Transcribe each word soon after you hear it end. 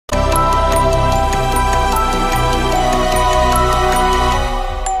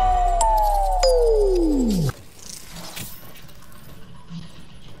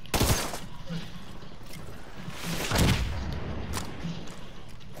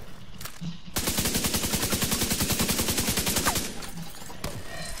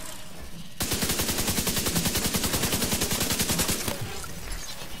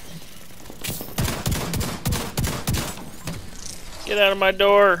Get out of my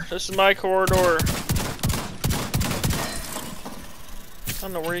door. This is my corridor. I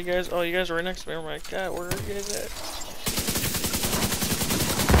don't know where you guys. Oh, you guys are right next to me. Oh my god, where are you guys at?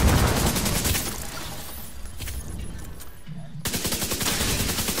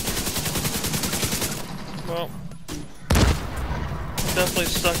 Well, I'm definitely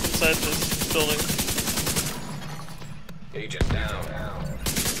stuck inside this building. Agent down.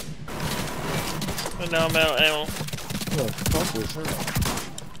 And now I'm out of ammo. What the fuck was that?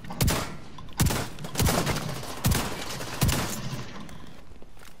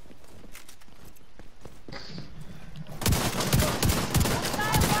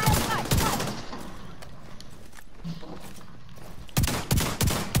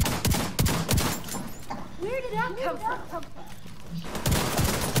 Where did that come from?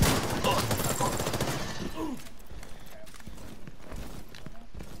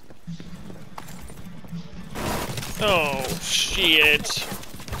 Oh shit!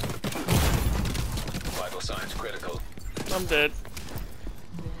 Vital signs critical. I'm dead.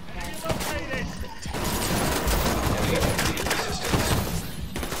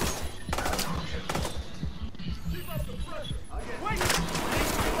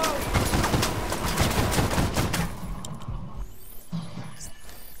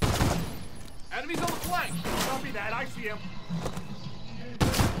 Enemies on the flank! Copy that, I see him.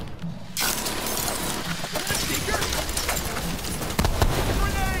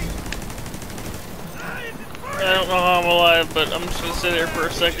 I don't know how I'm alive, but I'm just gonna sit here for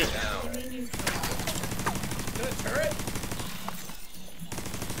a second.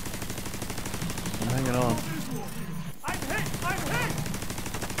 I'm hanging on. I'm hit! I'm hit!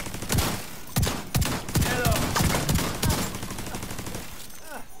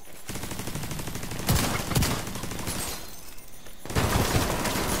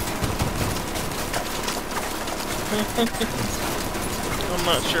 I'm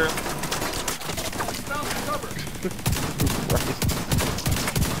not sure. Found the cover!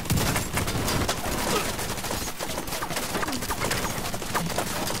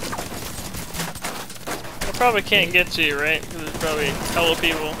 I probably can't get to you, right? 'Cause there's probably a couple of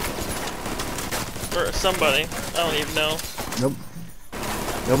people. Or somebody. I don't even know. Nope.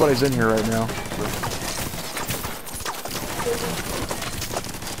 Nobody's in here right now.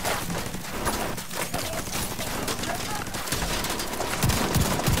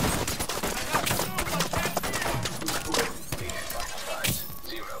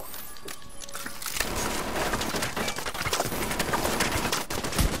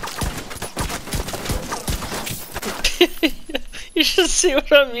 You should see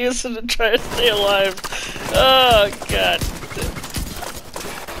what I'm using to try to stay alive. Oh god.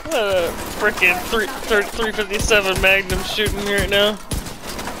 What a frickin' 357 Magnum shooting me right now.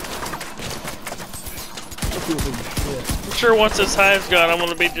 I'm sure once this hive's gone, I'm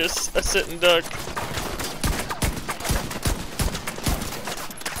gonna be just a sitting duck.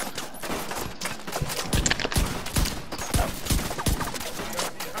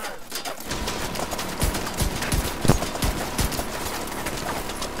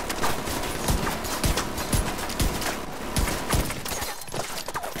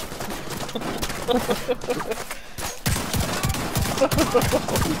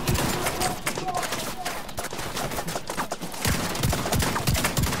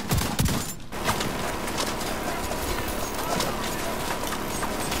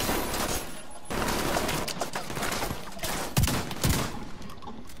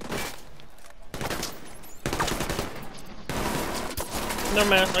 No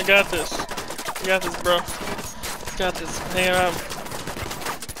man, I got this. I got this, bro. Got this. Hang on.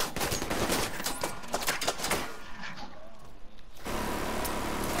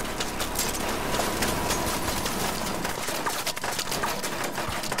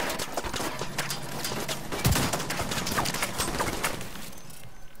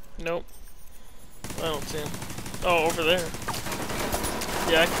 Nope. I don't see him. Oh, over there.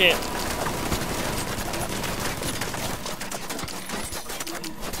 Yeah, I can't.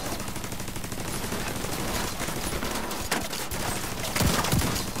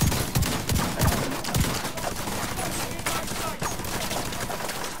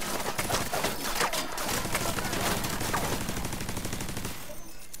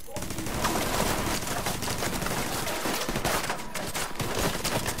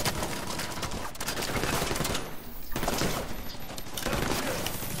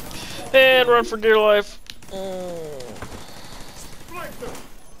 And run for dear life. I'm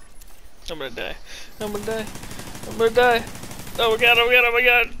gonna die. I'm gonna die. I'm gonna die. Oh my god, oh my god, oh my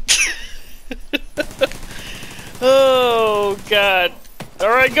god. Oh god.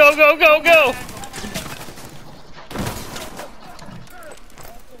 Alright, go, go, go, go!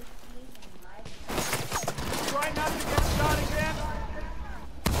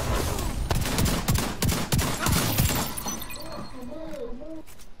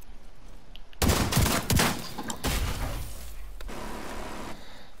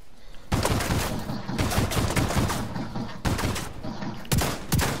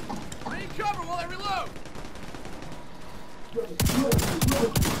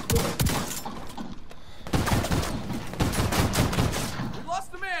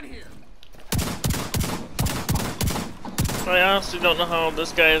 man here. I honestly don't know how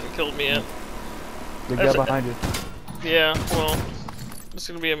this guy hasn't killed me yet. The guy behind you. Yeah, well, it's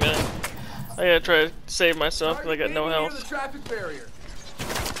gonna be a minute. I gotta try to save myself because I got no Near the health. traffic barrier.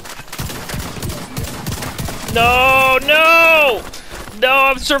 No, no! No,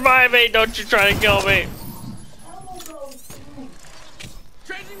 I'm surviving! Don't you try to kill me!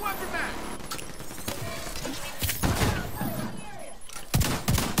 Changing weapon mag.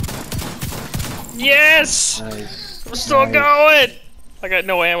 Yes! Nice. I'm still Nice. going! I got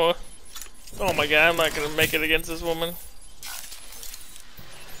no ammo. Oh my god, I'm not gonna make it against this woman.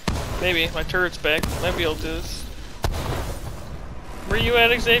 Maybe, my turret's back. Might be able to do this. Where you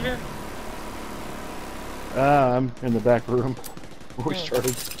at, Xavier? I'm in the back room. Where we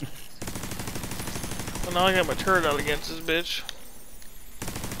started. Well, now I got my turret out against this bitch.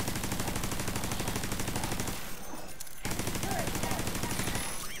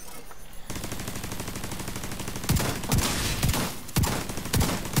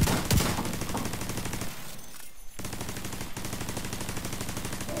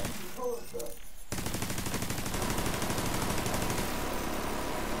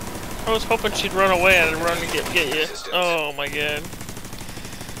 I was hoping she'd run away and run to get you. Oh my god.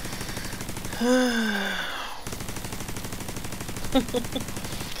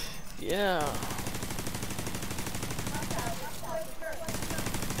 Yeah.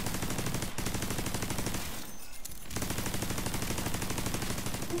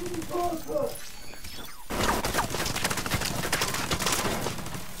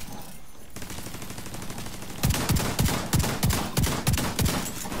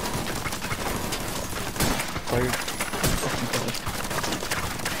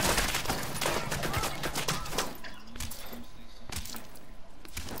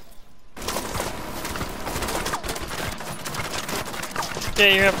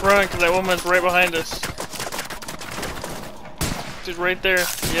 Okay, you have to run because that woman's right behind us. She's right there.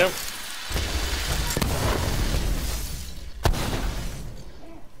 Yep.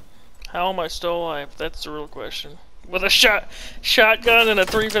 How am I still alive? That's the real question. With a shotgun and a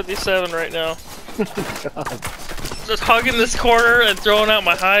 357 right now. Just hugging this corner and throwing out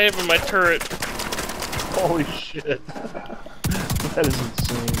my hive and my turret. Holy shit. That is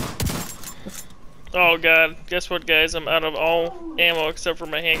insane. Oh god, guess what guys, I'm out of all ammo except for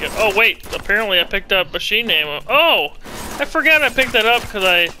my handgun. Oh wait, apparently I picked up machine ammo. Oh! I forgot I picked that up because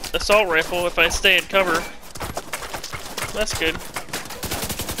assault rifle if I stay in cover. That's good.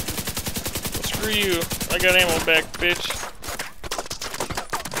 Well, screw you, I got ammo back, bitch.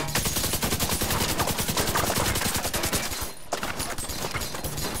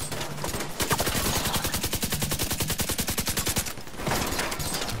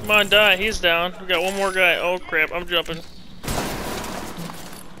 Come on, die. He's down. We got one more guy. Oh crap, I'm jumping.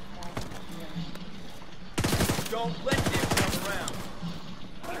 Don't let them come around.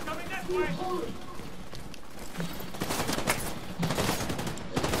 They're coming this way.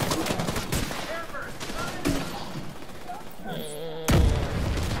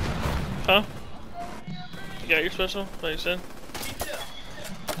 Huh? You got your special? What you said?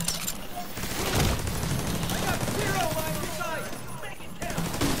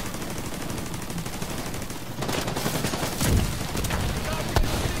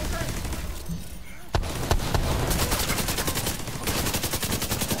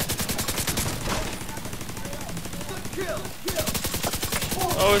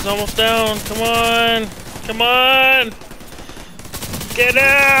 Oh, he's almost down. Come on. Come on. Get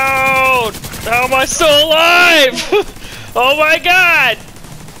out. How am I still alive? Oh my god.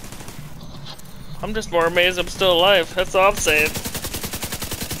 I'm just more amazed I'm still alive. That's all I'm saying.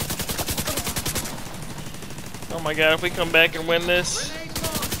 Oh my god, if we come back and win this.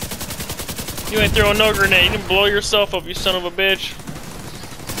 You ain't throwing no grenade. You can blow yourself up, you son of a bitch.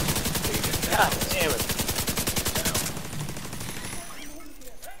 God damn it.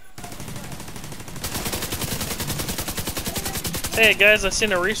 Hey guys, I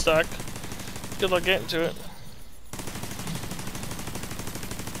seen a restock. Good luck getting to it.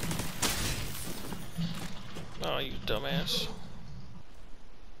 Oh, you dumbass.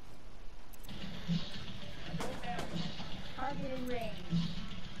 Target in range.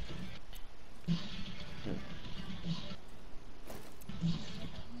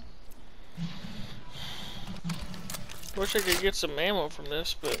 Wish I could get some ammo from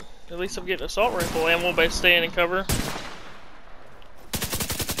this, but at least I'm getting assault rifle ammo by staying in cover.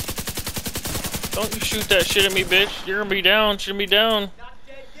 Don't you shoot that shit at me, bitch. You're gonna be down. She's gonna be down. Not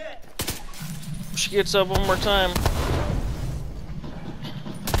dead yet. She gets up one more time.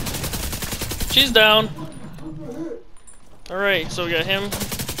 She's down. Alright, so we got him.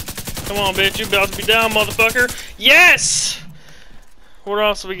 Come on, bitch. You about to be down, motherfucker. Yes! What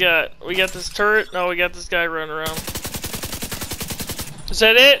else we got? We got this turret. No, we got this guy running around. Is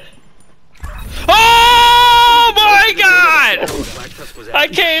that it? Oh my god! I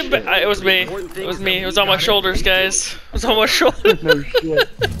came back. It was me. It was me. It was on my shoulders, guys. It was on my shoulders. No shit.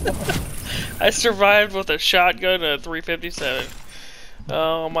 I survived with a shotgun and a 357.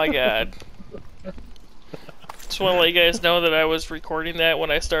 Oh my god. Just want to let you guys know that I was recording that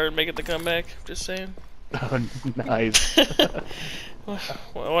when I started making the comeback. Just saying. Oh, nice.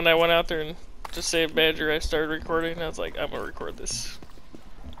 When I went out there and just saved Badger, I started recording. I was like, I'm gonna record this.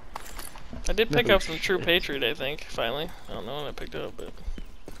 I did pick up some True Patriot, I think, finally. I don't know when I picked it up, but...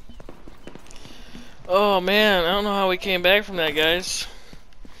 Oh man, I don't know how we came back from that, guys.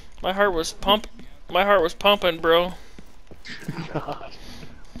 My heart was pumping, bro. God.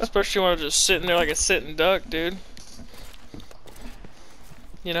 Especially when I was just sitting there like a sitting duck, dude.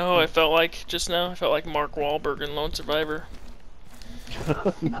 You know who I felt like just now? I felt like Mark Wahlberg in Lone Survivor.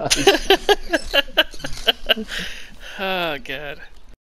 Nice. Oh god.